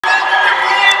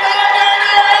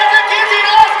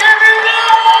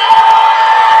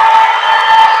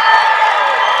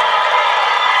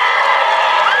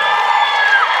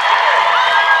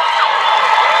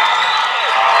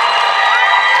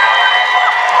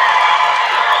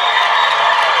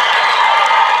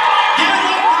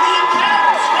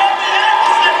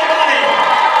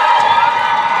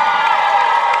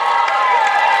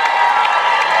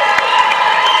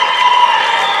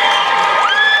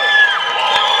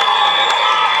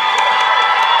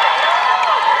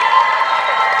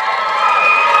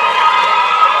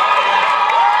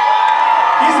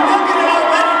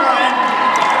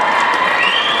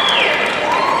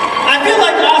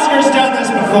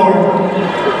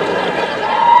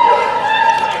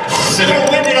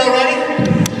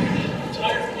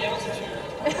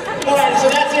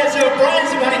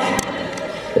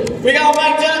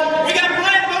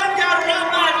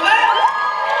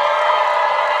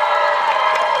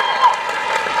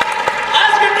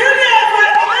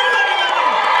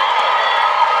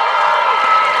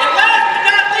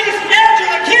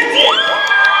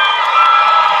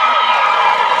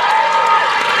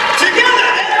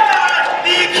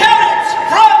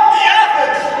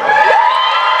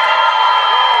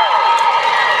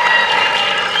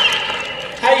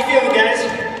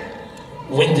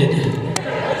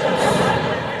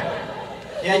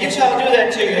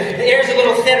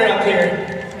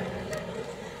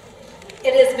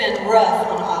been rough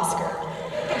on Oscar.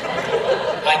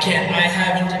 I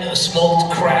haven't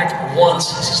smoked crack once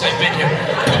since I've been here.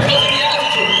 Because of the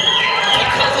altitude.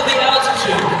 Because of the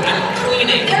altitude. I'm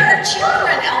cleaning. There are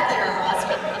children out there,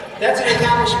 Oscar. That's an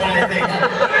accomplishment, I think.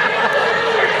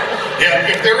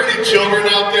 Yeah, if there are any children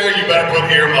out there, you better put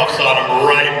earmuffs on them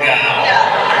right now.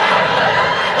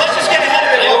 Yeah. Let's just get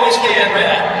ahead of it. I always forget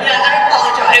that. Yeah, I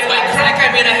apologize. And by crack, I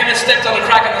mean I haven't stepped on a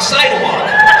crack on the sidewalk.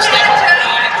 Step on a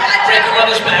crack, break your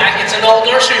mother's back. It's an old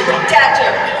nursery rhyme. Dad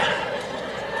joke.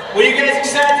 Were you guys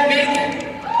excited to meet me?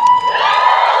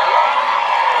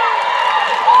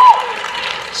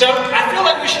 So I feel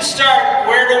like we should start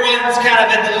where everyone's kind of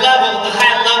at the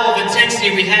high level of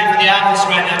intensity we have for the office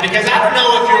right now, because I don't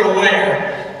know if you're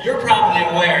aware, you're probably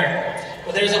aware,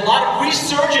 but there's a lot of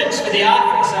resurgence for the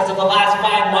office as of the last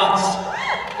 5 months.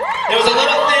 There was a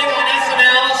little thing on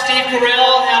SNL, Steve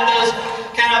Carell had those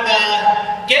kind of,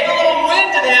 gave a little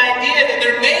wind to the idea that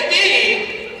there may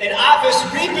be an office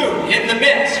reboot in the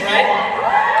midst, right?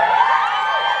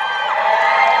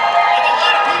 And a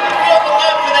lot of people feel the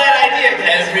love for that idea.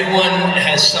 Everyone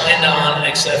has signed on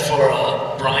except for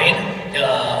Brian.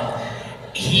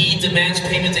 He demands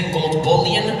payment in gold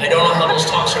bullion. I don't know how those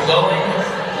talks are going.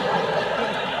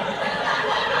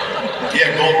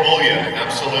 Yeah, gold bullion,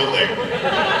 absolutely.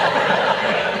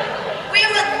 We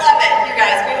would love it, you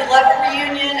guys. We would love a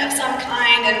reunion of some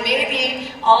kind, and maybe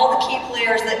all the key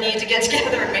players that need to get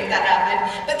together and make that happen.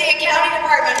 But the accounting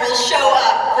department will show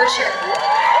up, for sure.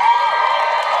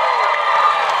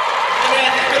 I mean,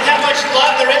 I think with how much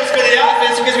love there is for the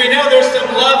office, because we know there's some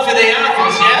love for the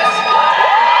office, yes?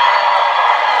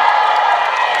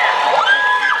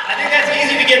 I think that's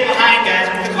easy to get behind, guys.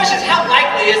 But the question is, how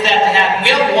likely is that to happen?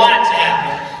 We don't want it to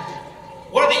happen.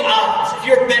 What are the odds if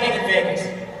you're betting in Vegas?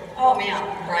 Oh man,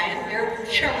 Brian, you're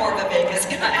more of a Vegas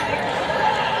guy.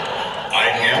 I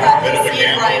am a bit of a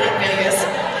Brian in gambler. Vegas.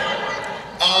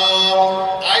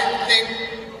 I think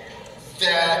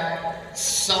that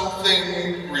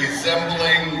something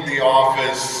resembling The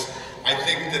Office, I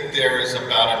think that there is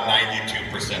about a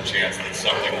 92% chance that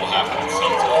something will happen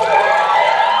sometime.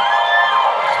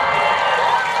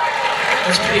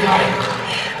 That's pretty high.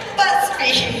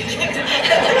 BuzzFeed.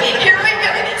 Here we go.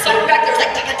 Someone back there's like,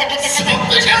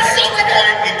 Something at some point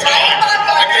in time.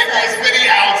 I gave as many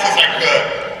outs as I could.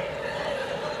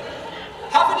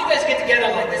 How could you guys get together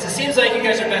like this? It seems like you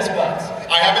guys are best buds.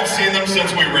 I haven't seen them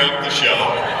since we wrapped the show.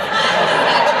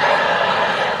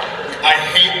 I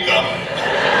hate them.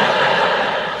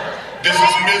 This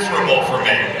is miserable for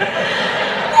me.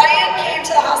 Brian came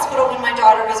to the hospital when my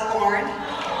daughter was born,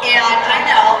 and I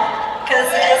know,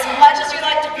 because as much as you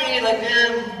like to be like,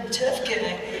 tough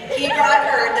guy, he brought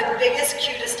her the biggest,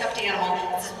 cutest stuffed animal.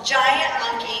 It's a giant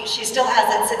monkey. She still has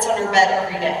it, sits on her bed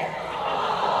every day.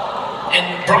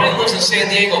 And Brian lives in San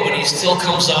Diego, but he still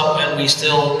comes up and we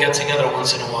still get together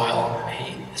once in a while.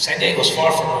 San Diego's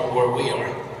far from where we are.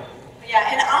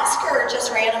 Yeah, and Oscar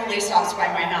just randomly stops by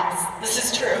my house. This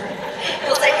is true.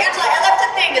 He'll say, Angela, I left a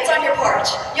thing. It's on your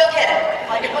porch. You'll get it.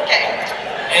 I'm like, okay.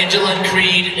 Angela and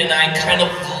Creed and I kind of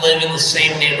live in the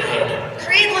same neighborhood.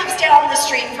 Creed lives down the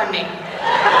street from me. 100%.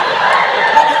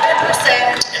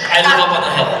 I live up on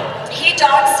the hill. He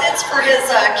dog sits for his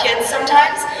kids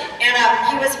sometimes, and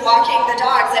he was walking the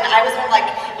dogs, and I was on like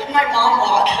my mom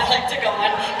walk. I like to go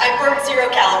on. I burn 0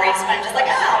 calories, and I'm just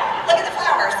like, oh, look at the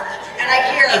flowers. And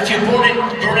I hear. If you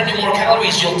burn any more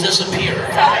calories, you'll disappear.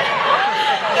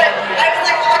 But I was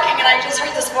like walking, and I just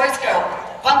heard this voice go,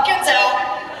 "Pumpkins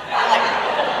out." I'm like,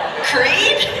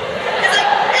 Creed? He's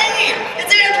like, hey,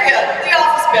 it's Andrea, the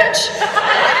office bitch.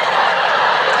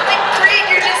 I'm like, Creed,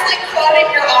 you're just like quoting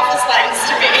your office lines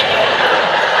to me.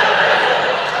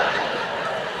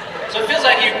 So it feels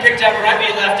like you picked up right where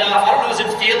you left off. I don't know, does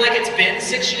it feel like it's been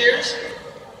 6 years?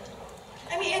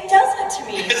 I mean, it doesn't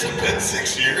to me. Has it been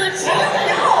 6 years? No,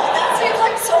 that seems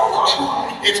like so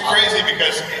long. It's crazy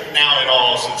because now, in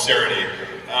all sincerity,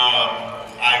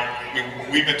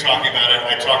 we've been talking about it.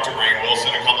 I talked to Rainn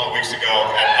Wilson a couple of weeks ago,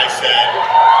 and I said,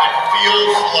 it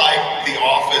feels like The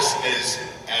Office is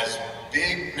as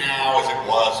big now as it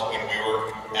was when we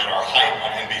were at our height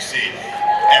on NBC.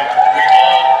 And we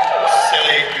all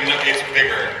say it's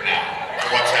bigger now.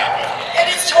 What's happened? It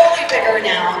is totally bigger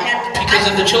now. And Because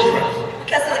of the children.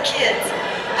 Because of the kids.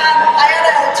 I had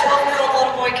a 12-year-old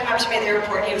little boy come up to me at the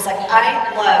airport, and he was like,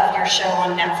 I love your show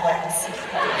on Netflix.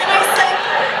 And I said,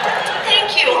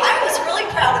 thank you. I was really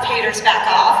proud of Haters Back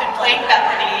Off and playing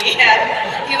Bethany.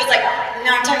 And he was like,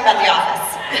 no, I'm talking about The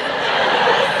Office.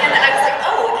 And I was like,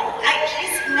 oh,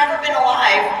 he's never been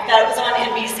alive that it was on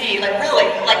NBC, like really,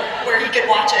 like where he could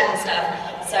watch it and stuff.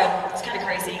 So it's kind of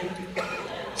crazy.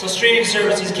 So streaming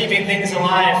services keeping things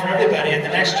alive for everybody at the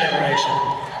next generation.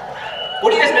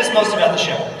 What do you guys miss most about the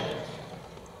show?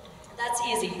 That's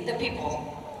easy. The people.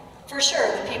 For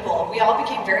sure, the people. We all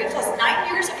became very close. 9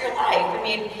 years of your life. I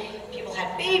mean, people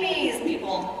had babies,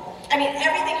 I mean,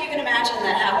 everything you can imagine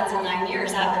that happens in 9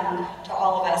 years happened to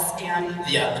all of us, and...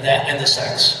 Yeah, that and the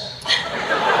sex.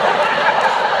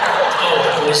 Oh,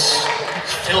 it was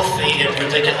filthy and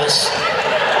ridiculous.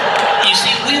 You see,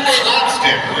 we were...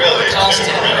 Constant, really.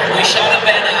 Constant. We shot at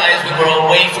Van Nuys, we were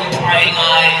away from prying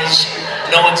eyes,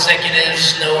 no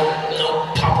executives, no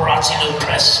paparazzi, no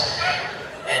press.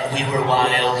 And we were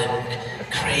wild and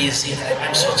crazy, and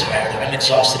I'm so tired. I'm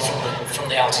exhausted from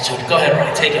the altitude. Go ahead,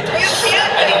 Brian, take it. You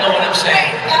can't. I don't know what I'm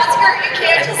saying. Oscar, you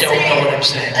can't just don't know what I'm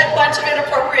saying. A bunch of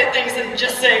inappropriate things and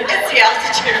just say it's the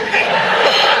altitude.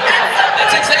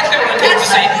 That's exactly what I'm going to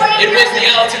say. It was the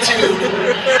altitude.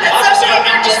 Officer, I'm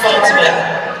not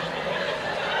responsible.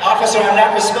 Officer, I'm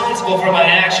not responsible for my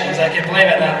actions. I can blame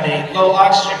it on the low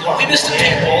oxygen quality. We missed the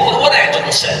people. What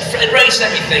Angela said. Erase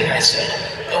everything I said.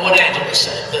 What Angela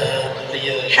said.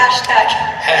 Hashtag.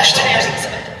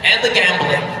 And the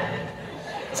gambling.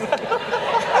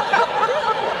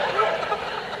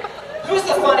 Who's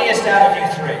the funniest out of you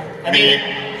three? I mean...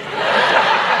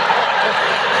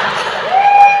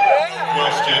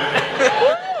 Question.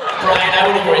 Brian, I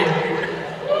would agree.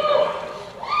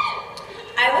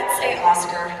 I would say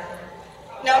Oscar.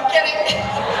 No, I'm kidding.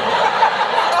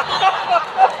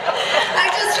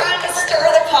 I'm just trying to stir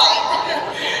the pot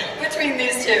between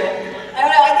these two. I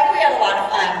don't know, I think we had a lot of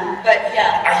fun, but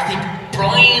yeah. I think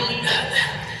Brian,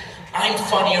 I'm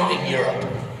funnier in Europe.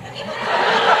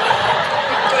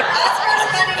 Oscar's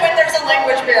funny when there's a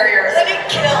language barrier, then he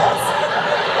kills.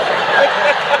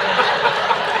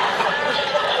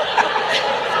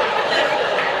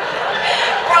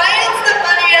 Brian's the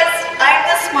funniest, I'm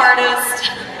the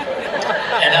smartest.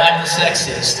 And I'm the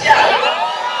sexiest. Yeah.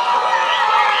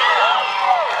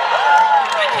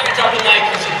 I can't drop the mic,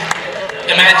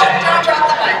 imagine. Don't drop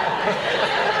the mic.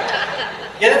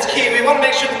 Yeah, that's key. We want to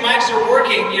make sure the mics are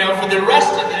working, for the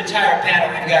rest of the entire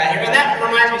panel we've got here. And that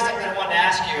reminds me of something I wanted to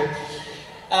ask you.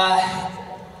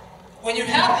 When you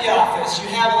have The Office, you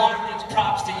have a lot of things,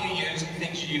 props that you use and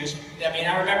things you use. I mean,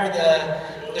 I remember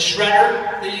the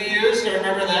shredder that you used. I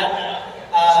remember that.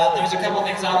 There was a couple of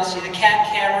things, obviously, the cat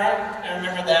camera. I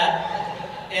remember that.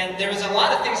 And there was a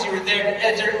lot of things you were there.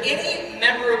 Is there any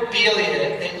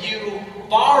memorabilia that you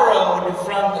borrowed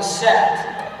from the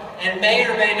set and may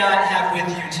or may not have with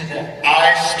you today?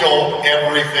 I stole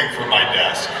everything from my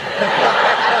desk.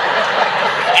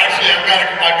 Actually, I've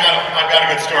got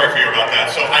a good story for you about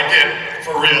that. So I did,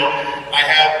 for real. I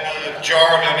had a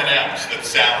jar of M&Ms that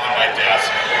sat on my desk,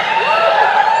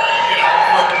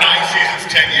 for 9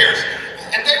 seasons, 10 years.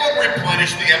 And they would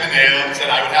replenish the M&Ms, and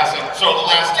I would have some. So the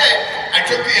last day, I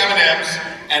took the M&Ms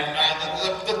and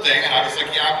the thing, and I was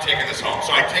like, yeah, I'm taking this home.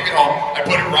 So I take it home, I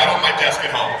put it right on my desk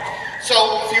at home. So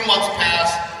a few months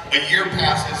pass, a year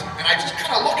passes, and I just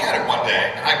kind of look at it one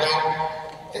day, and I go,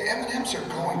 the M&Ms are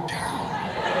going down.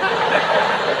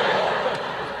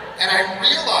 And I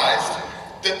realized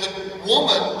that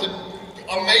the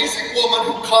amazing woman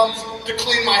who comes to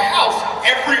clean my house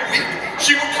every week,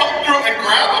 she would come through and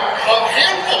grab a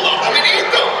handful of them and eat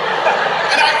them.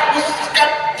 And I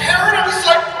got paranoid. I was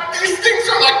like, these things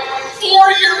are like 4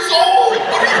 years old.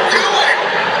 What are you doing?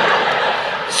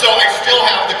 So I still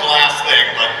have the glass thing,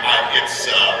 but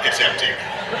it's empty.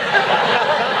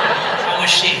 How is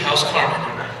she? How's Carmen?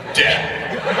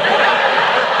 Dead.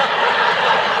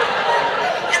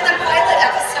 In the pilot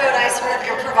episode, I sort of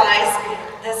improvised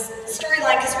this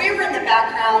storyline because we were in the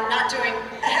background, not doing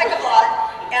a heck of a lot.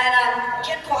 And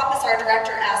Ken Kwapis, our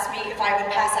director, asked me if I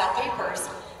would pass out papers.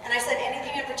 And I said,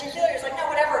 anything in particular? He was like, no,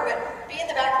 whatever, but be in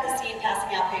the back of the scene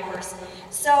passing out papers.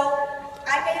 So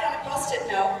I made on a Post-it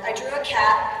note, I drew a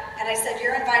cat, and I said,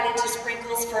 you're invited to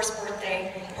Sprinkle's first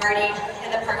birthday party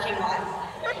in the parking lot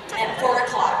at 4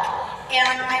 o'clock.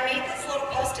 And I made these little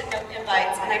Post-it note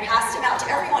invites, and I passed them out to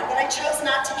everyone, but I chose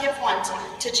not to give one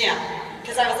to Jim.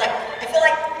 Because I was like, I feel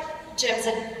like Jim's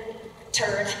a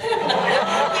turd. He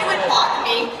would mock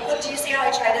me. Look, do you see how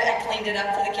I cleaned it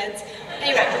up for the kids?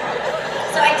 Anyway,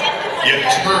 so I didn't give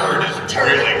one. Your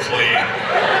turd is really clean.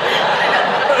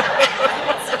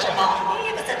 Such a mom.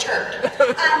 He was a turd.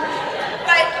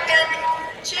 And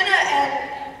Jenna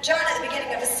and John at the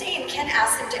beginning of the scene, Ken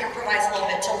asked them to improvise a little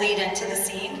bit to lead into the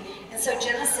scene. And so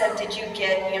Jenna said, did you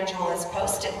get Angela's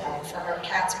Post-it note for her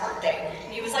cat's birthday?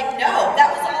 And he was like, no, that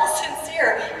was all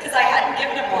sincere, because I hadn't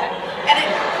given him one. And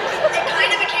it kind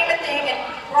of became a thing, and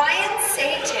Brian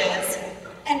saved his,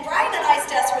 and Brian and I's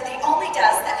desks were the only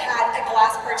desks that had a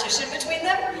glass partition between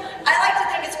them. I like to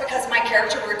think it's because my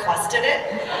character requested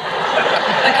it,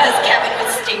 because Kevin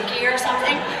was stinky or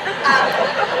something.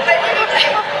 But anyway,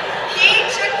 he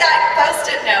took that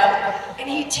Post-it note and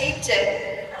he taped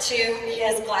it to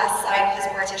his glass side, his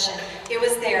partition. It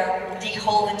was there the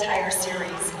whole entire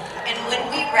series. And when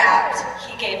we wrapped,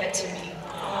 he gave it to me.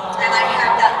 And I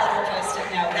have that little Post-it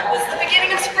note. That was the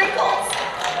beginning of Sprinkles.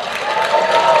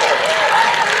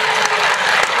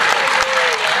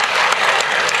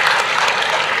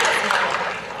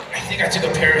 I think I took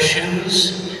a pair of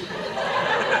shoes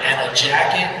and a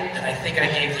jacket, and I think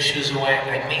I gave the shoes away.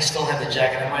 I may still have the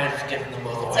jacket. I might have given them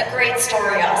both away. It's a great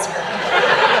story, Oscar.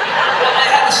 Well,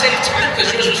 I had to save time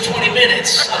because yours was 20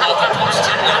 minutes of the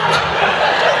Post-it note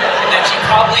that you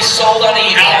probably sold on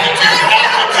eBay.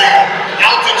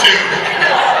 Altitude.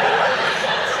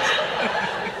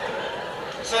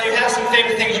 So you have some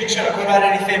favorite things you took. What about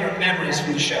any favorite memories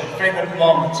from the show? Favorite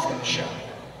moments from the show?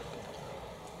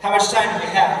 How much time do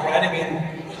we have, right? I mean,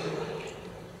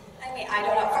 I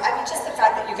don't know. I mean, just the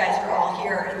fact that you guys are all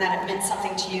here and that it meant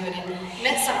something to you and it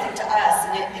meant something to us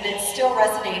and it's still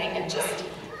resonating and just,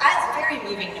 it's very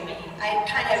moving to me. It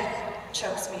kind of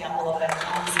chokes me up a little bit,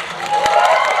 honestly.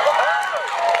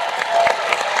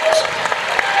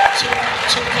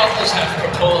 Two couples have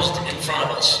proposed in front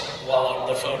of us while on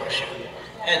the photo shoot.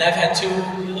 And I've had two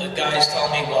guys tell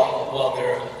me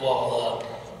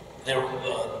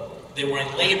they were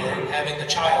in labor having the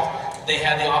child, they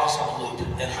had the office on the loop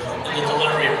in the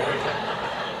delivery room.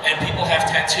 And people have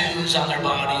tattoos on their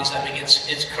bodies. I mean,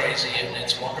 it's crazy and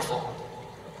it's wonderful.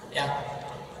 Yeah.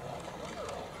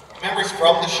 Memories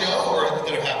from the show or that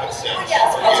have happened since? Oh,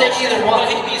 yes. I'll take either one.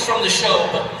 He's from the show,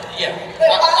 but yeah.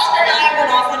 But Oscar and I went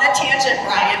off on a tangent,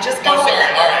 Ryan. Just go with it.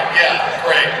 All right. Yeah.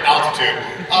 Great. Altitude.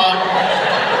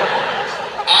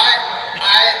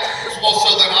 Well,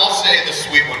 so then I'll say the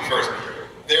sweet one first.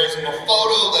 There's a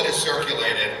photo that is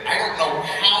circulated. I don't know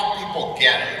how people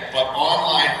get it, but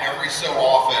online every so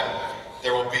often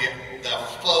there will be the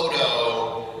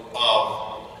photo of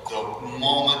the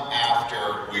moment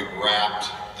after we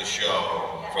wrapped the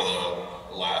show for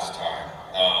the last time.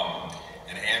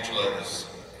 And Angela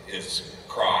is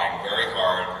crying very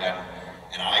hard,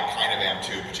 and I kind of am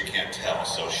too, but you can't tell,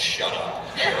 so shut up.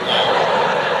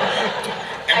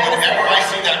 And whenever I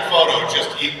see that photo just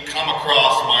come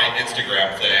across my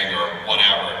Instagram thing or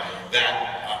whatever, that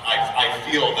I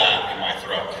feel that in my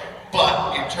throat.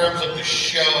 But in terms of the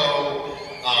show,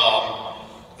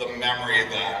 the memory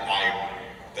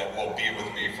that will be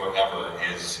with me forever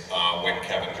is when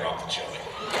Kevin dropped the chili.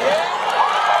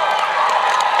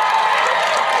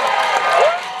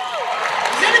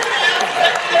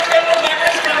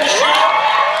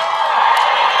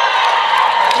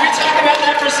 About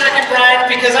that for a second, Brian,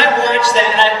 because I watched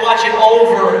that and I watch it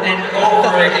over and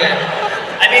over again.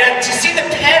 I mean, to see the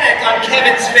panic on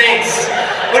Kevin's face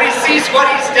when he sees what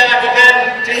he's done, and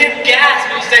then to him gasp,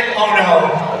 and he's like, oh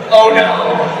no, oh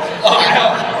no, oh no.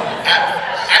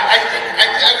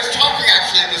 I was talking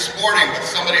actually this morning with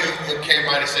somebody who came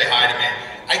by to say hi to me.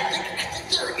 I think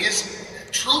there is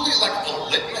truly like a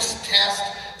litmus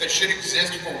test that should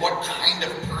exist for what kind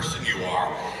of person you are.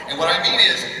 And what I mean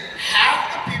is,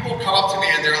 half the people come up to me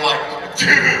and they're like,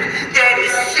 dude, that is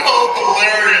so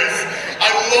hilarious. I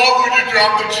love when you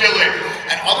drop the chili.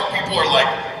 And other people are like,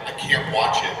 I can't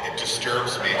watch it. It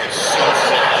disturbs me. It's so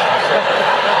sad.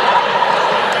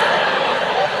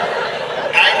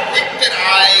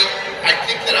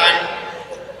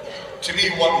 To me,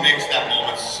 what makes that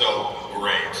moment so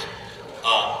great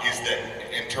is that,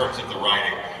 in terms of the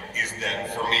writing, is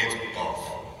that for me it's both.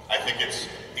 I think it's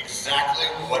exactly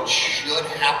what should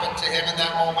happen to him in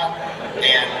that moment,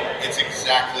 and it's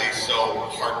exactly so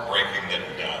heartbreaking that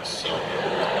it does. So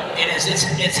it is.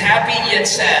 It's happy yet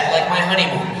sad, like my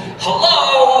honeymoon.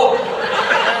 Hello.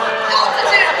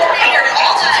 Altitude will be here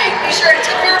all night. Be sure to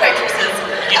tip your waitresses.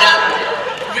 You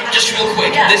know, just real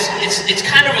quick. Yeah. It's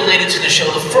kind of related to the show.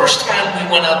 The first time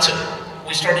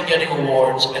we started getting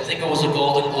awards. I think it was a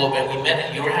Golden Globe, and we met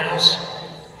at your house.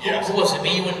 Yes. Who was it?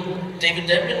 Me, you, and David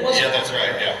Denman, was it? Yeah, that's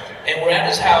right. Yeah. And we're at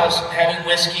his house having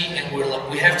whiskey, and we're like,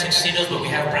 we have tuxedos, but we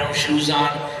have brown shoes on,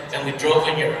 and we drove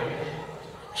in your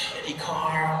shitty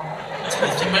car.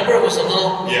 Remember, it was a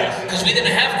little. Yes. Because we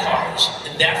didn't have cars,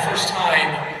 and that first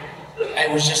time.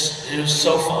 It was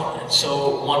so fun and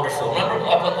so wonderful. Remember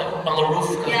up on the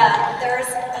roof? Yeah, there's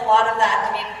a lot of that.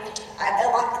 I mean,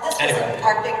 this was Anyway.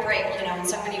 our big break, you know, in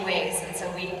so many ways, and so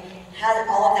we had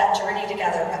all of that journey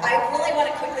together. But I really want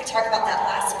to quickly talk about that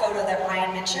last photo that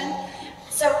Ryan mentioned.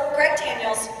 So Greg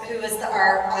Daniels, who is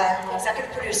our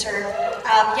executive producer,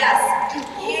 yes,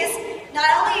 not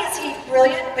only is he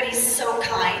brilliant, but he's so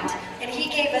kind. and he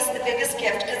gave us the biggest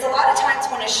gift, because a lot of times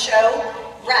when a show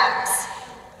wraps,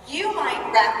 you might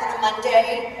wrap on a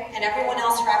Monday, and everyone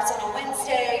else wraps on a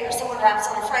Wednesday, or someone wraps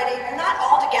on a Friday. You're not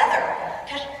all together,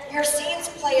 because your scenes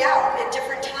play out at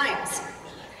different times.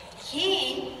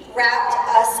 He wrapped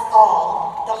us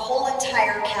all, the whole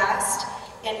entire cast,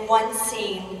 in one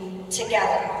scene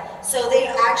together. So they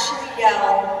actually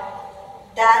yell,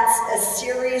 "That's a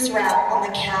series wrap on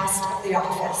the cast of The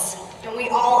Office." And we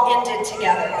all ended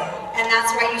together. And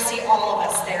that's why you see all of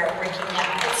us there breaking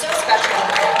down. It's so special.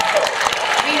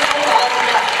 We know all of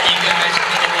that. You guys,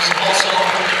 and it was also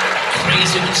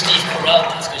crazy when Steve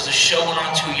corrupted, because the show went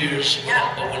on 2 years.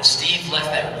 Yeah. But when Steve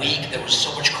left that week, there was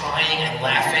so much crying and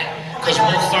laughing. Because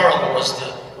Will Ferrell was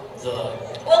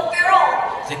Will Ferrell,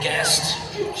 the guest.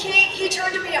 he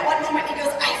turned to me at one moment and he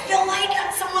goes, "I feel like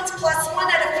I'm someone's +1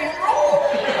 at a funeral,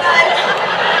 but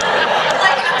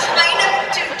like I'm trying to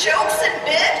do jokes and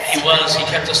bits." He was. He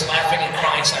kept us laughing and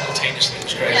crying simultaneously. It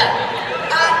was great. Yeah.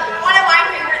 One of my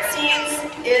favorite scenes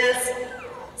is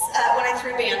when I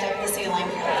threw Band at the ceiling.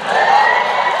 For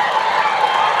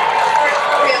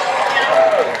real. And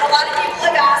a lot of people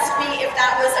have asked me if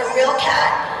that was a real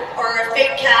cat or a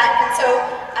fake cat, and so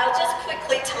I'll just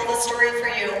quickly tell the story for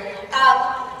you.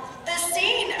 The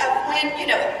scene of when,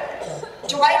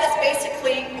 Dwight has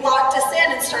basically locked us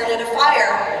in and started a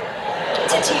fire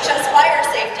to teach us fire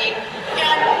safety,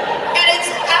 and it's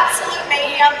absolute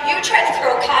mayhem. You try to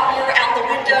throw a copier out the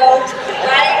window,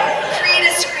 right? Create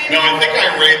a screaming. No, I think I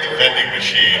raid the vending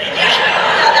machine.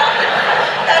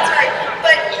 That's right.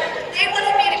 But they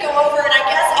wanted me to go over, and I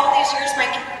guess all these years my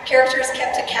character's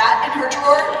kept a cat in her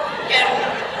drawer, and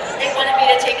they wanted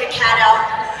me to take a cat out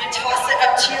and toss it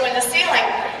up to you in the ceiling.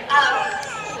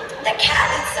 The cat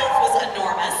itself was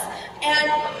enormous, and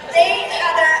they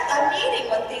had a meeting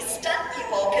with these stunt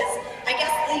people, because I guess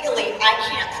legally I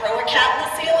can't throw a cat in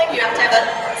the ceiling. You have to have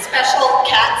a special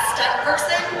cat stunt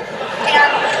person. And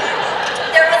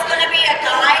there was going to be a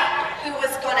guy who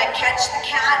was going to catch the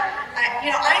cat.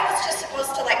 I was just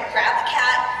supposed to grab the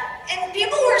cat, and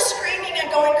people were screaming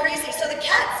and going crazy, so the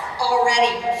cat's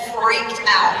already freaked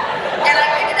out. And I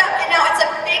pick it up, and now it's a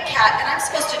big cat, and I'm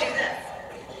supposed to do this.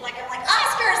 I'm like,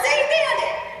 "Oscar, save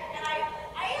Bandit!" And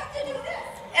I have to do this.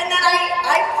 And then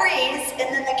I freeze, and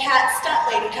then the cat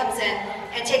stunt lady comes in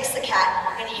and takes the cat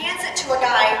and hands it to a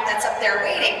guy that's up there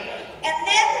waiting. And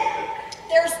then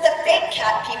there's the fake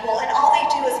cat people, and all they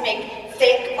do is make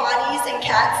fake bodies and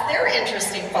cats. They're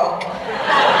interesting folk.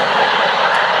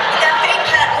 That fake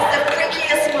cat is the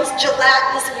freakiest, most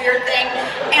gelatinous, weird thing.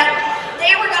 And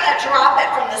they were going to drop it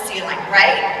from the ceiling,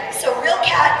 right? So real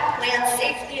cat lands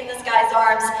safely in this guy's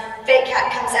arms, fake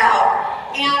cat comes out.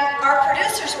 And our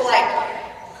producers were like,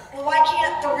 "Well, why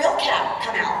can't the real cat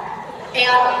come out?"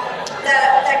 And the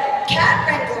cat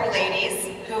wrangler ladies,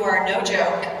 who are no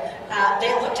joke,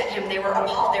 they looked at him, they were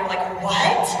appalled. They were like,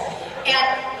 "What?"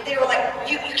 And they were like,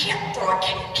 you can't throw a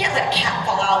cat, you can't let a cat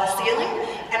fall out of the ceiling.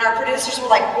 And our producers were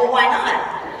like, "Well, why not?"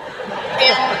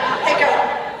 And they go,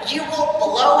 "You will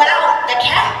blow out the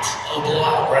cat." Oh, blow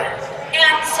out, right.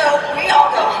 And so we all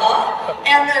go, "Huh?"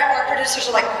 And our producers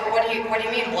are like, "Well, what do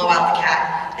you mean blow out the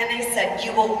cat?" And they said,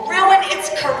 "You will ruin its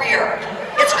career.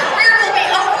 Its career will be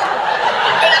over."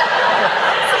 And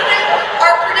so then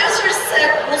our producers said,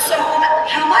 "Well, so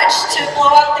how much to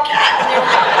blow out the cat?" And they were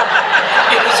like,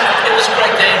 it was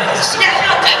Greg Daniels. "Yeah,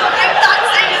 no, I'm not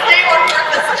saying his name on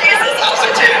purpose. Jesus, I was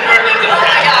like, oh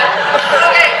my God.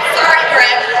 Okay, sorry,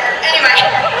 Greg. Anyway,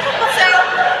 so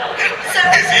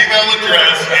his email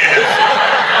address is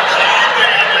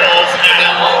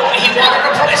he wanted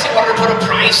a price. He wanted to put a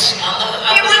price on the.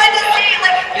 He wanted to say,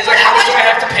 he's like, "How much do I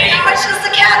have to pay?" How much is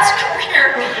the cat's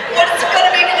career? What is it going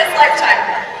to make in his lifetime?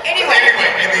 Anyway,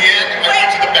 in the end, I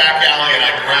went to the back alley and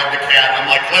I grabbed the cat. I'm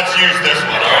like, "Let's use this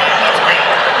one. All right, let's go."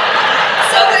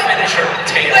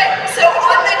 So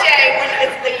on the day when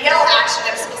it's the yell action,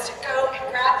 I'm supposed to go and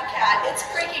grab the cat. It's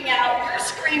freaking out. You're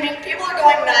screaming. People are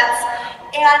going nuts.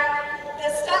 And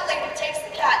the stunt lady takes the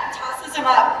cat and tosses him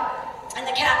up. And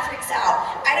the cat freaks out.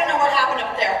 I don't know what happened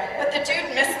up there, but the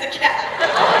dude missed the cat.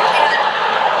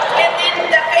 And then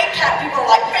the fake cat people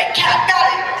are like, "Fake cat, got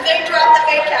it." And they drop the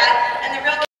fake cat, and the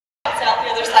real cat's out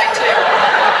the other side too.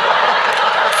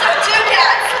 So 2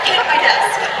 cats hit my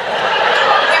desk.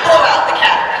 We blow out the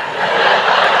cat.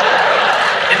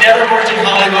 It never worked in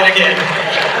Hollywood again.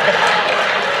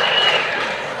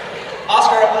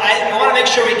 Oscar, I want to make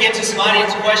sure we get to some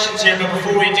audience questions here, but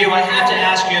before we do, I have to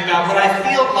ask you about what I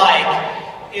feel like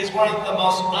is one of the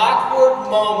most awkward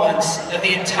moments of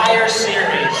the entire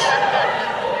series.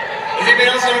 Does anybody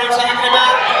else know what I'm talking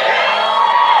about?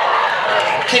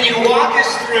 Can you walk us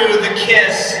through the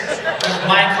kiss with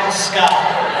Michael Scott?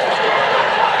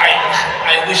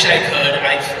 I wish I could.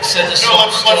 I've said this No,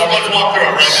 let's walk through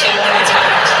it right so now. many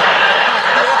times.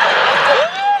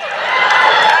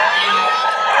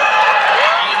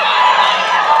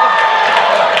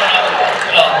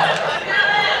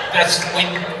 That's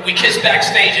we kissed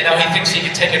backstage, and now he thinks he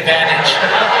can take advantage.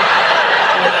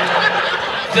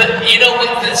 You know what?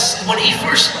 When he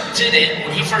first did it,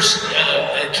 when he first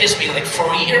kissed me, like for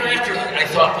a year after, I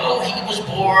thought, oh, he was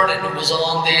bored and it was a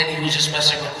long day and he was just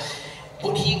messing with.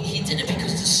 But he did it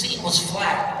because the scene was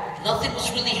flat. Nothing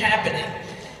was really happening.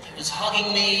 He was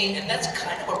hugging me, and that's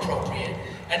kind of appropriate.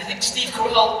 And I think Steve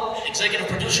Carell, executive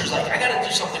producer, is like, I got to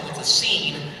do something with the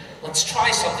scene. Let's try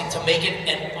something to make it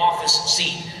an office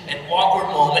scene, an awkward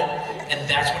moment, and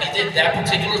that's what he did. That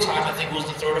particular time, I think it was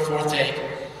the third or fourth take,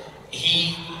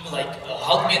 he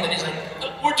hugged me, and then he's like,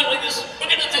 we're doing this, we're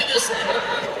gonna do this.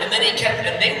 And then he kept,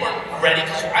 and they weren't ready,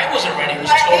 because I wasn't ready. It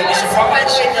was totally surprised. By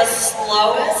the way, the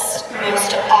slowest,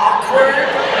 most awkward,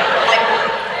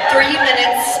 3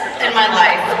 minutes in my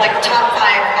life, top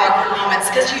 5 awkward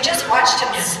moments, because you just watched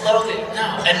him slowly.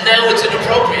 No, and now it's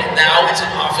inappropriate. Now it's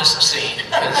an office scene,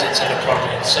 because it's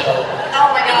inappropriate. So, oh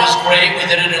my God. It was great. We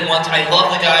did it in one take. I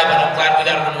love the guy, but I'm glad we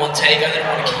got it in one take. I didn't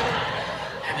want to keep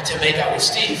having to make out with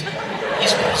Steve.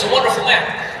 He's a wonderful man.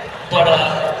 But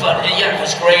yeah, it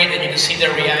was great, and you can see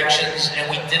their reactions, and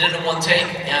we did it in one take.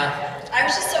 Yeah. I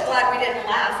was just so glad we didn't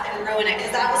laugh and ruin it,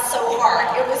 because that was so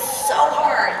hard. It was so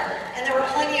hard. And there were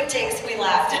plenty of takes we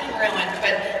laughed and ruined,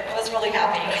 but I was really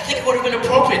happy. I think it would have been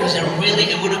appropriate, because it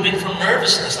would have been from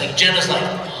nervousness. Like, Jenna's like,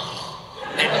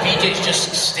 and BJ's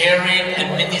just staring,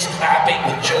 and Mindy's clapping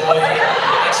with joy,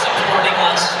 and supporting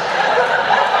us.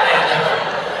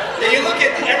 And you look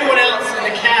at everyone else in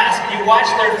the cast, you watch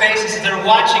their faces, and they're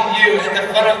watching you at the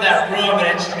front of that room, and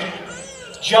it's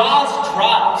jaws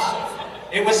dropped.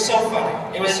 It was so funny.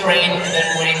 It was so Rain, and then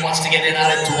Rain wants to get in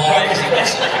out of Dwight.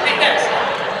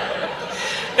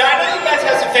 Now, I know you guys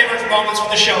have some favorite moments from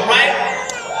the show, right?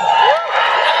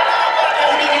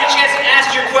 Now, we give you a chance to ask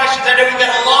your questions. I know we've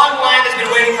got a long line that's been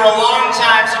waiting for a long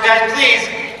time, so guys, please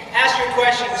ask your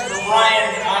questions for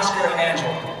Ryan, Oscar, and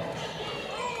Angela.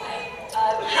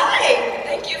 Hi!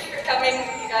 Thank you for coming.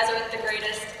 You guys are the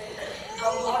greatest.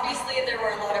 Obviously, there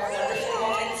were a lot of wonderful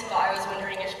moments, but I was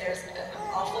wondering if there's an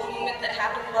awful moment that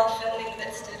happened while filming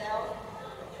that stood out.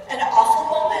 An awful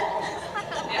moment?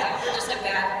 Yeah, or just a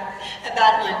bad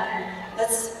one.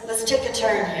 Let's take a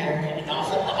turn here. An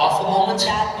awful moment?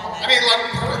 Bad moment. I mean,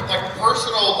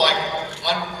 personal,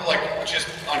 just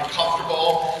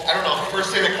uncomfortable. I don't know. The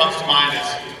first thing that comes to mind is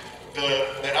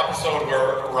the episode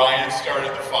where Ryan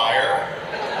started the fire.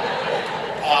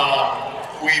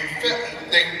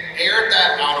 They aired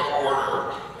that out of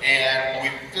order, and we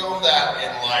filmed that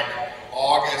in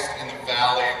August in the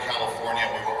valley in California.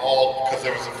 We were all, because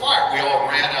there was a fire, we all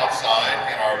ran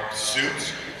outside in our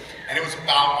suits, and it was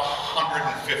about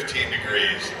 115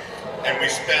 degrees. And we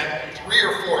spent 3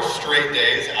 or 4 straight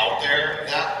days out there.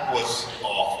 That was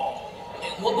awful.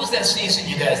 And what was that season,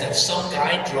 you guys, that some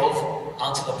guy drove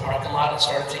onto the parking lot and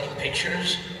started taking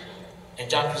pictures? And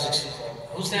John was like,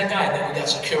 who's that guy? And then we got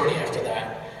security after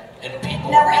that. And people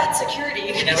never had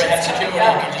security. We never had security. You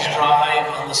could just drive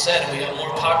on the set, and we got more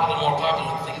popular.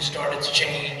 Things started to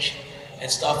change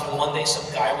and stuff. And one day,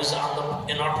 some guy was in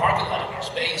our parking lot in our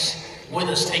space with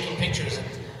us taking pictures. And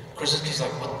Chris is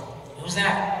like, "What? Who's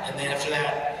that?" And then after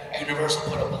that, Universal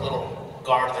put up a little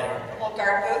guard there. A little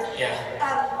guard booth. Yeah.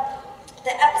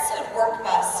 The episode Work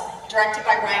Bus, directed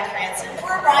by Ryan Cranston.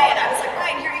 Poor Ryan. I was like,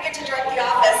 Ryan, here you get to direct The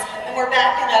Office, and we're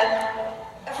back in a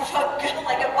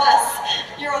bus.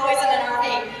 You're always in an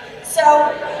RV. So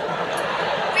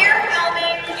we're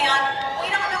filming, and we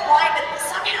don't know why, but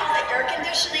somehow the air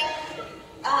conditioning,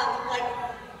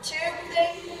 tube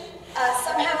thing,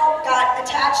 somehow got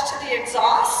attached to the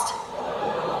exhaust.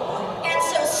 And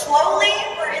so slowly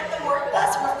we're in the work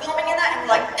bus, we're filming in that, and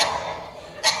we're like,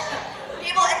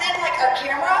 people, and then our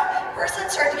camera person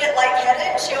started to get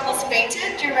lightheaded. She almost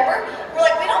fainted. Do you remember? We're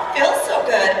like, we don't feel so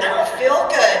good. I don't feel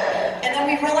good. And then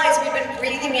we realized we've been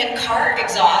breathing in car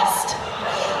exhaust.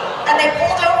 And they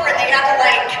pulled over and they had to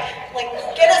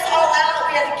get us all out.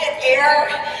 We had to get air.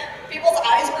 People's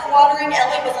eyes were watering.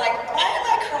 Ellie was like, why am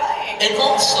I crying? And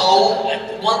also,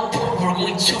 at one point we were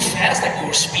going too fast, we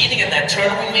were speeding, and that turn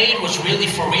we made was really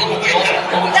for real.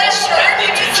 That shirt,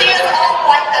 did you see us all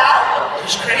wiped out? It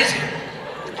was crazy.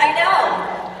 I know.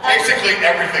 Basically,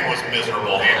 everything was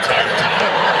miserable the entire time.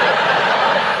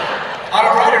 On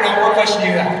a brighter note, what question do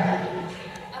you have?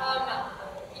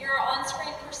 Your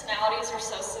on-screen personalities are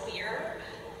so severe.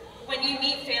 When you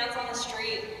meet fans on the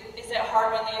street, is it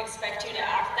hard when they expect you to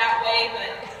act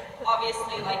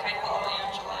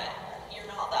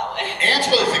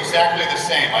exactly the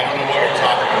same. I don't know what you're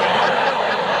talking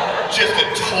about. Just a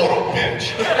total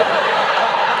bitch.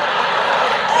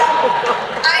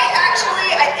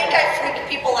 I think I freak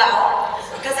people out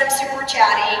because I'm super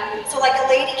chatty. So like a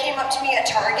lady came up to me at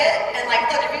Target and like,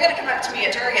 look, if you're gonna come up to me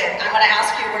at Target, I'm gonna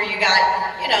ask you where you got,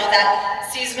 you know, that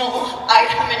seasonal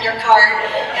item in your cart,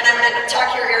 and I'm gonna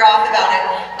talk your ear off about it.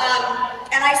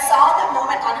 And I saw the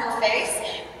moment on her face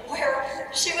where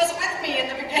she was with me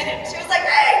in the beginning. She was like,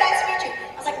 hey, nice to meet you.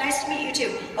 I was like, nice to meet you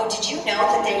too. Oh, did you know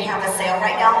that they have a sale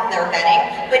right now on their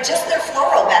bedding? But just their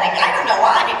floral bedding. I don't know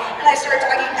why. And I started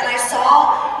talking and I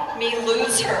saw me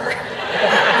lose her.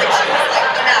 Like she was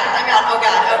like, I'm out, oh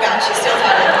God, she's still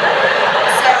talking.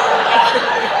 So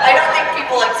I don't think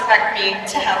people expect me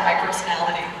to have my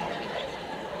personality.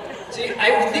 See,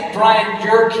 I think, Brian,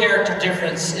 your character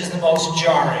difference is the most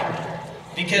jarring.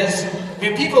 Because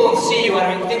when people see you,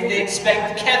 I don't think they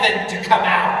expect Kevin to come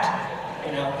out,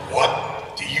 you know?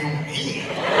 What do you mean?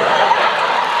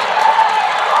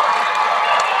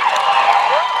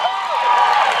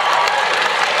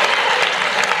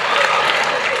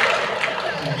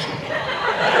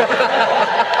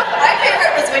 My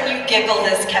favorite was when you giggled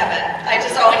as Kevin. I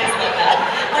just always love that.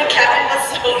 When Kevin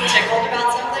was so tickled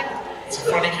about something. It's a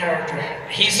funny character.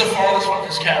 He's the farthest from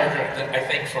his character, I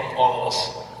think, from all of us.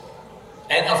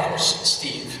 And of course,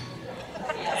 Steve.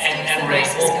 Yeah, and Ray.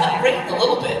 Well, Ray a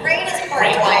little bit. Ray is part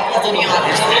Dwight, let's be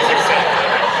honest.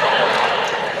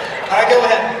 All right, go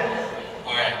ahead.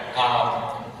 All right,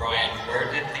 Brian,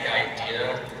 where did the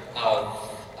idea of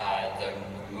the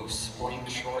moose blank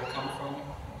short come from?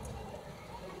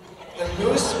 The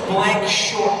moose blank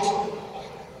short.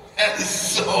 That is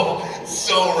so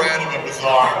random and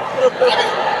bizarre.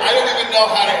 I don't even know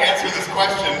how to answer this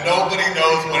question. Nobody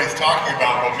knows what he's talking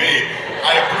about but me.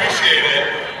 I appreciate it.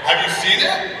 Have you seen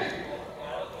it?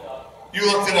 You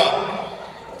looked it up.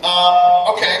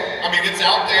 Okay. I mean, it's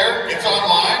out there. It's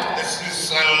online. This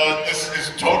is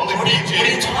totally PG. What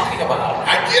are you talking about?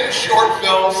 I did a short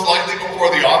film slightly before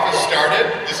The Office started.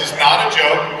 This is not a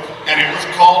joke, and it was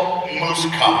called Moose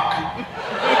Cock.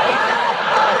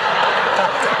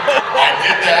 I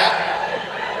did that.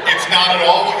 It's not at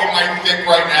all what you might think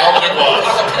right now, but it was.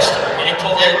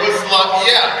 It was like,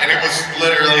 yeah, and it was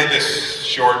literally this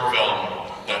short film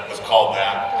that was called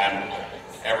that, and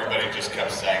everybody just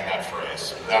kept saying that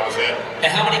phrase. That was it.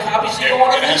 And how many copies do you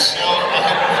want of this? Yeah,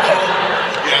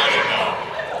 I don't know.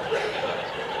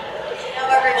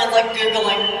 Now everyone's like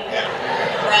Googling. Yeah.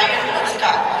 Brian, let's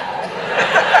talk.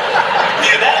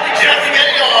 Yeah, that'll be trending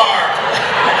AR.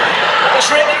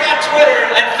 Trending on Twitter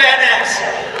at FanX.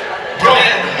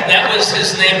 Brian, that was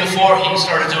his name before he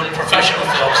started doing professional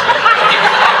films.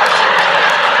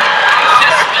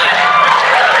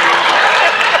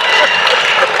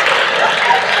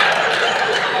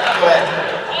 Go ahead.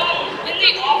 In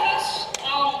The Office,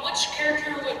 which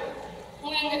character would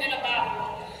win in a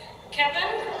battle?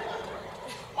 Kevin,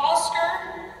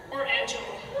 Oscar, or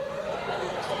Angela?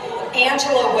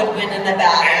 Angela would win in the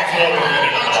battle. Angela would win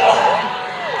in the battle.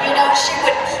 You know, she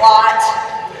would plot.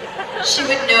 She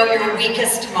would know your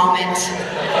weakest moment.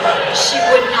 She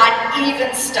would not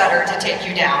even stutter to take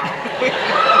you down.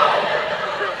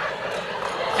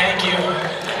 Thank you.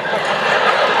 I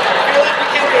feel like we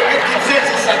came to a good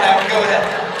consensus on that one. Go ahead.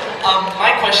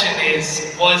 My question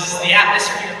is, was the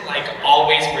atmosphere like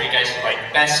always where you guys were like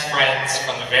best friends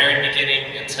from the very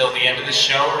beginning until the end of the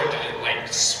show, or did it like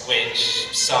switch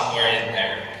somewhere in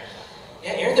there?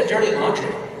 Yeah, air the dirty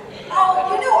laundry.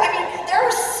 Oh, you know, I mean, there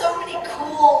are so many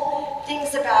cool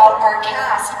things about our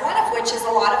cast, one of which is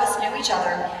a lot of us knew each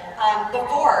other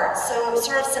before, so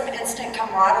sort of some instant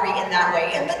camaraderie in that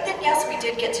way. But then, yes, we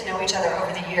did get to know each other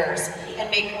over the years and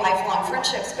make lifelong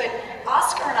friendships. But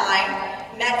Oscar and I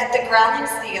met at the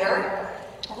Groundlings Theater.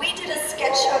 We did a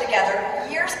sketch show together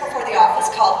years before The Office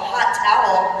called Hot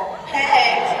Towel.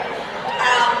 Hey,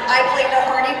 I played a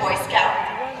horny Boy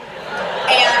Scout.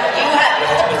 And you had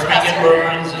the professor.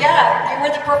 Yeah, you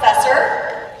were the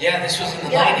professor. Yeah, this was in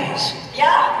the 90s.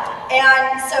 Yeah,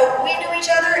 and so we knew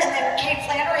each other, and then Kate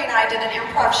Flannery and I did an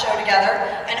improv show together,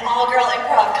 an all-girl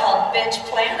improv called Bitch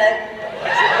Planet.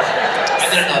 I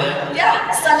did another.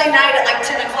 Yeah, Sunday night at like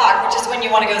 10 o'clock, which is when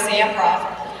you want to go see improv.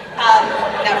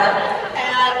 Never.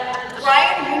 And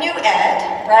Ryan, you knew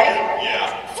Ed, right?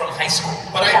 Yeah. From high school.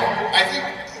 But I think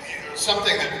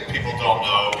something that people don't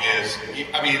know is,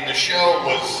 I mean, the show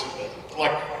was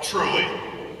like truly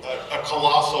a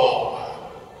colossal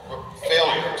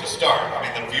failure to start. I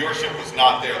mean, the viewership was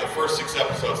not there. The first 6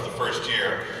 episodes the first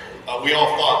year, we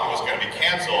all thought it was going to be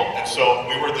canceled, and so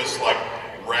we were this like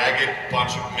ragged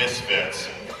bunch of misfits.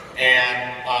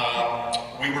 And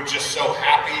we were just so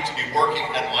happy to be working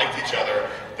and liked each other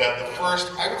that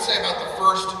I would say about the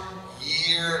first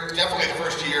year, definitely the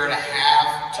first year and a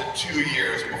half to 2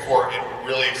 years before it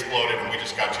really exploded and we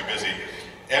just got too busy.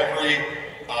 Every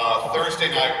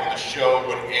Thursday night when the show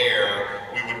would air,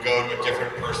 we would go to a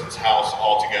different person's house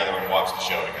all together and watch the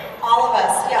show together. All of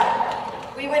us, yeah.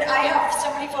 I have so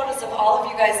many photos of all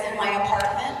of you guys in my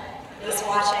apartment, just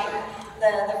watching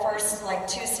the first like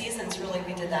 2 seasons. Really,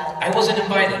 we did that. I wasn't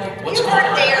invited. What's you going weren't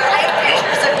on? there. I have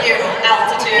pictures of you,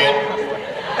 altitude.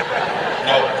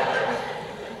 Nope.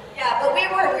 Yeah, but we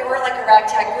were like a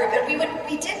ragtag group, and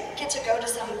we did get to go to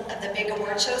some of the big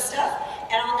award show stuff.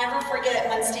 And I'll never forget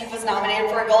when Steve was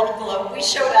nominated for a Golden Globe. We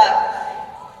showed up,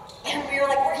 and we were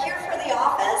like, we're here for The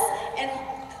Office, and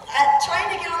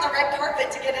trying to get on the red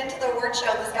carpet to get into the award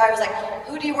show, this guy was like,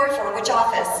 who do you work for? Which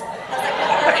office? I was like,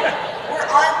 no, we're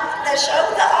on the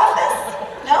show, The Office.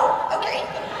 No? Okay.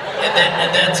 And then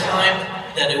at that time,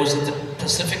 that it was at the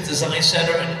Pacific Design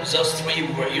Center, and it was us three,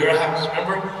 we were at your house,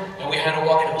 remember? And we had to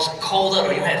walk, and it was cold out,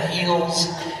 or you had heels,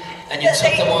 and you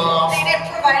took them off. They didn't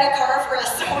provide a car for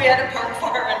us, so we had to park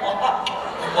far and walk.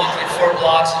 We walked like 4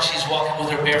 blocks, and she's walking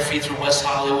with her bare feet through West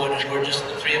Hollywood, and we're just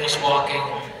the 3 of us walking,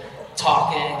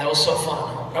 talking. That was so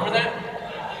fun. Remember that?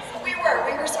 We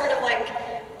were sort of like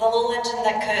the little engine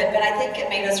that could, but I think it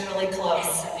made us really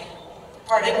close.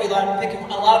 I think a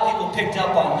lot of people picked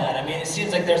up on that. I mean, it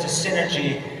seems like there's a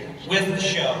synergy with the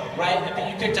show, right? I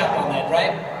mean, you picked up on that,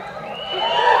 right?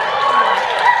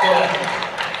 Go ahead.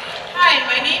 Hi,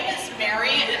 my name is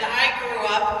Mary, and I grew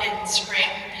up in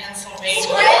Scranton, Pennsylvania.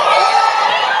 So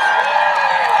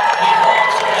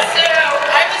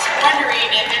I was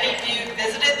wondering if any of you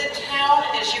visited the town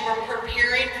as you were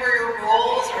preparing for your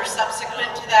roles, or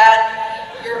subsequent to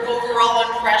that, your overall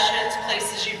impressions,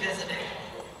 places you visited.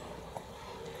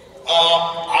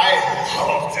 I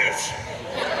loved it.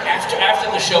 After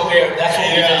the show aired, that's what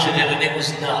we visited, and it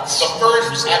was nuts. The first,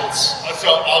 it was nuts. So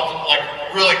I'll like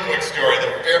really quick story.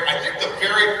 I think the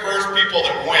very first people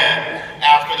that went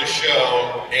after the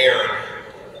show aired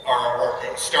or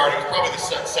started, probably the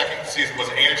second season, was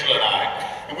Angela and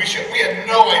I, and we had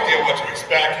no idea what to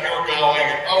expect. We were going,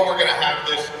 and we're gonna have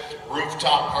this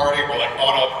rooftop party. We're like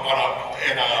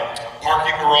in a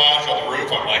parking garage on the roof.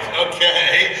 I'm like,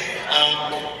 okay.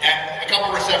 And a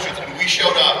couple receptions, and we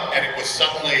showed up, and it was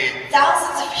suddenly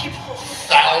thousands of people.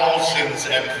 Thousands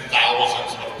and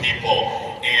thousands of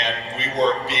people, and we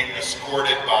were being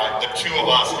escorted by, the 2 of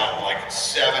us had like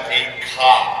 7, 8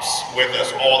 cops with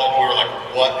us, all that we were like,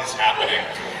 what is happening?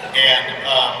 And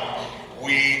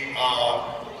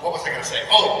what was I gonna say?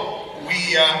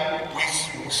 We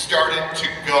started to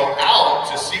go out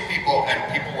to see people,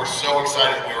 and people were so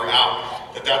excited we were out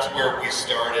that's where we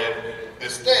started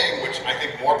this thing, which I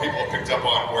think more people have picked up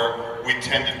on, where we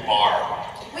tended bar.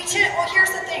 Well, here's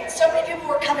the thing. So many people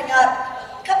were coming up.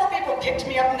 A couple people picked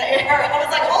me up in the air. I was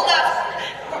like, hold up,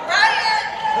 Brian!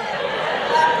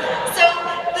 So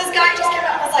this guy just came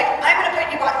out and was like, I'm going to put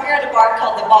you behind. We were at a bar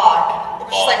called The Bog,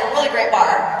 which is like a really great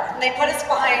bar. And they put us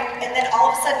behind, and then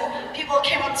all of a sudden, people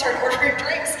came up and started ordering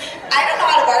drinks. I don't know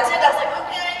how to bartend. I was like,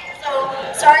 okay. So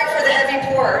sorry for the heavy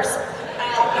pours.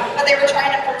 But they were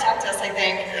trying to protect us, I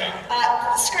think.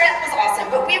 Yeah. Scranton was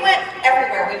awesome, but we went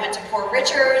everywhere. We went to Port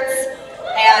Richards,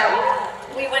 and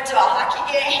we went to a hockey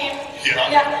game.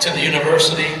 Yeah. To the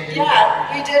university.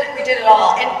 Yeah, we did it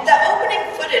all. And the opening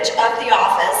footage of The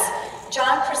Office,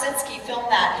 John Krasinski filmed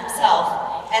that himself,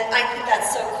 and I think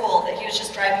that's so cool that he was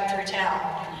just driving through town.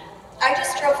 I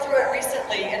just drove through it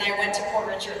recently, and I went to Port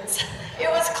Richards. It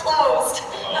was closed.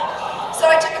 So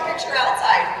I took a picture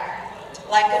outside.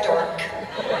 Like a dork.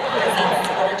 That's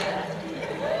what I do.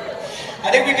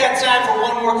 I think we've got time for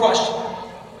one more question.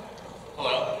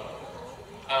 Hello.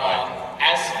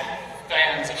 As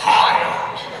fans of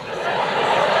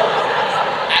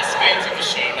as fans of the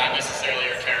show, not necessarily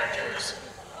your characters,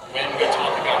 when we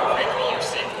talk about prequel or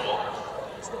sequel,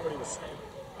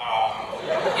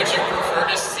 would you prefer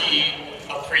to see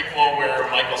a prequel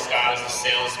where Michael Scott is the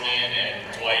salesman and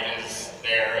Dwight is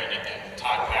there and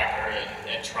Todd Packer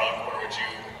and Truck, or would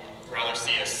you rather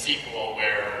see a sequel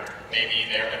where maybe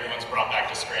everyone's brought back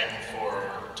to Scranton for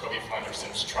Toby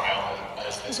Flenderson's trial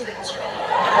as the Scranton struggle?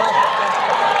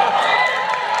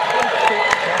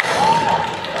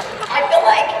 I feel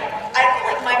like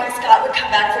Michael Scott would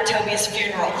come back for Toby's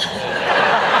funeral.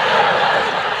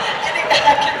 I think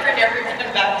that could bring everyone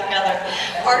back together.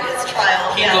 Or his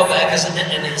trial. He'd go back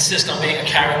and insist on being a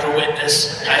character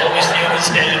witness. I always knew it was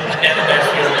him. I had a bad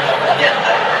feeling about it.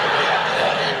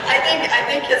 I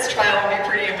think his trial would be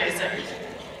pretty amazing.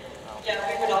 Yeah,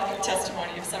 we would all give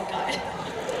testimony of some kind.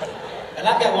 And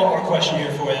I've got one more question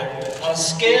here for you. on a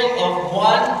scale of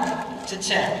 1 to 10. 11!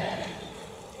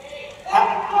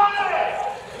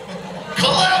 There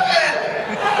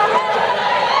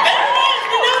it is!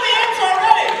 We know the answer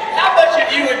already! How much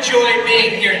of you enjoy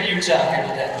being here in Utah here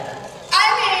today? I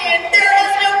mean, there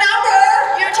is no number,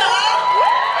 Utah.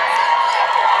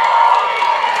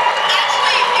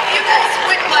 Actually, if you guys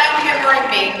wouldn't mind humoring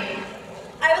me,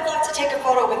 I would love to take a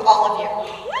photo with all of you.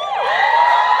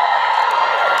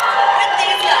 With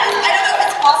these guys. I don't know if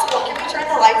it's possible. Can we turn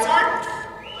the lights on?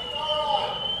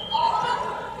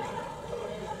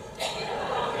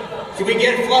 Can we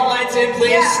get floodlights in,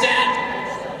 please, Yeah. Stan?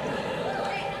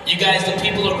 You guys, the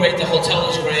people are great, the hotel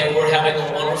is great, we're having a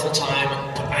wonderful time.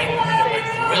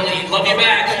 I really love you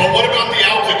back. But what about the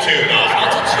altitude, Oscar?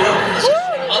 Altitude.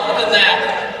 Other than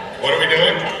that, What are we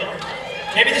doing?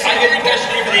 Maybe this is a good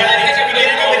question here for the audience. Can we get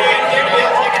everybody in here? Do we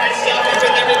have like a nice selfie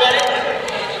with everybody?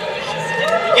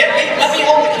 Let me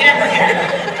hold the camera here.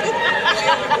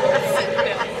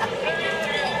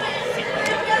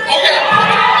 Okay.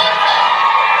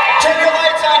 Turn your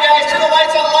lights on, guys. Turn the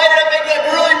lights on. Light it up. Make it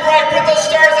really bright. Put those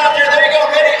stars out there. There you go.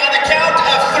 Ready? On the count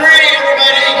of 3,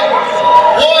 everybody.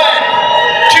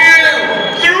 1,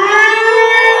 2, 3.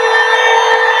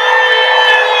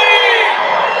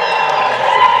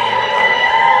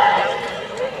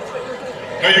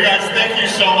 No, you guys, thank you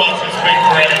so much. It's been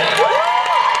great.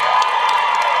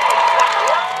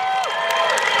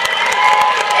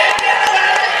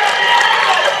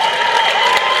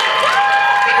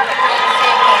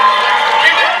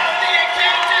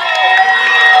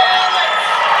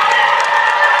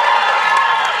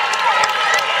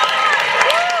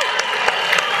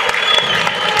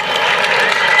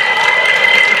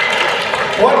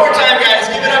 One more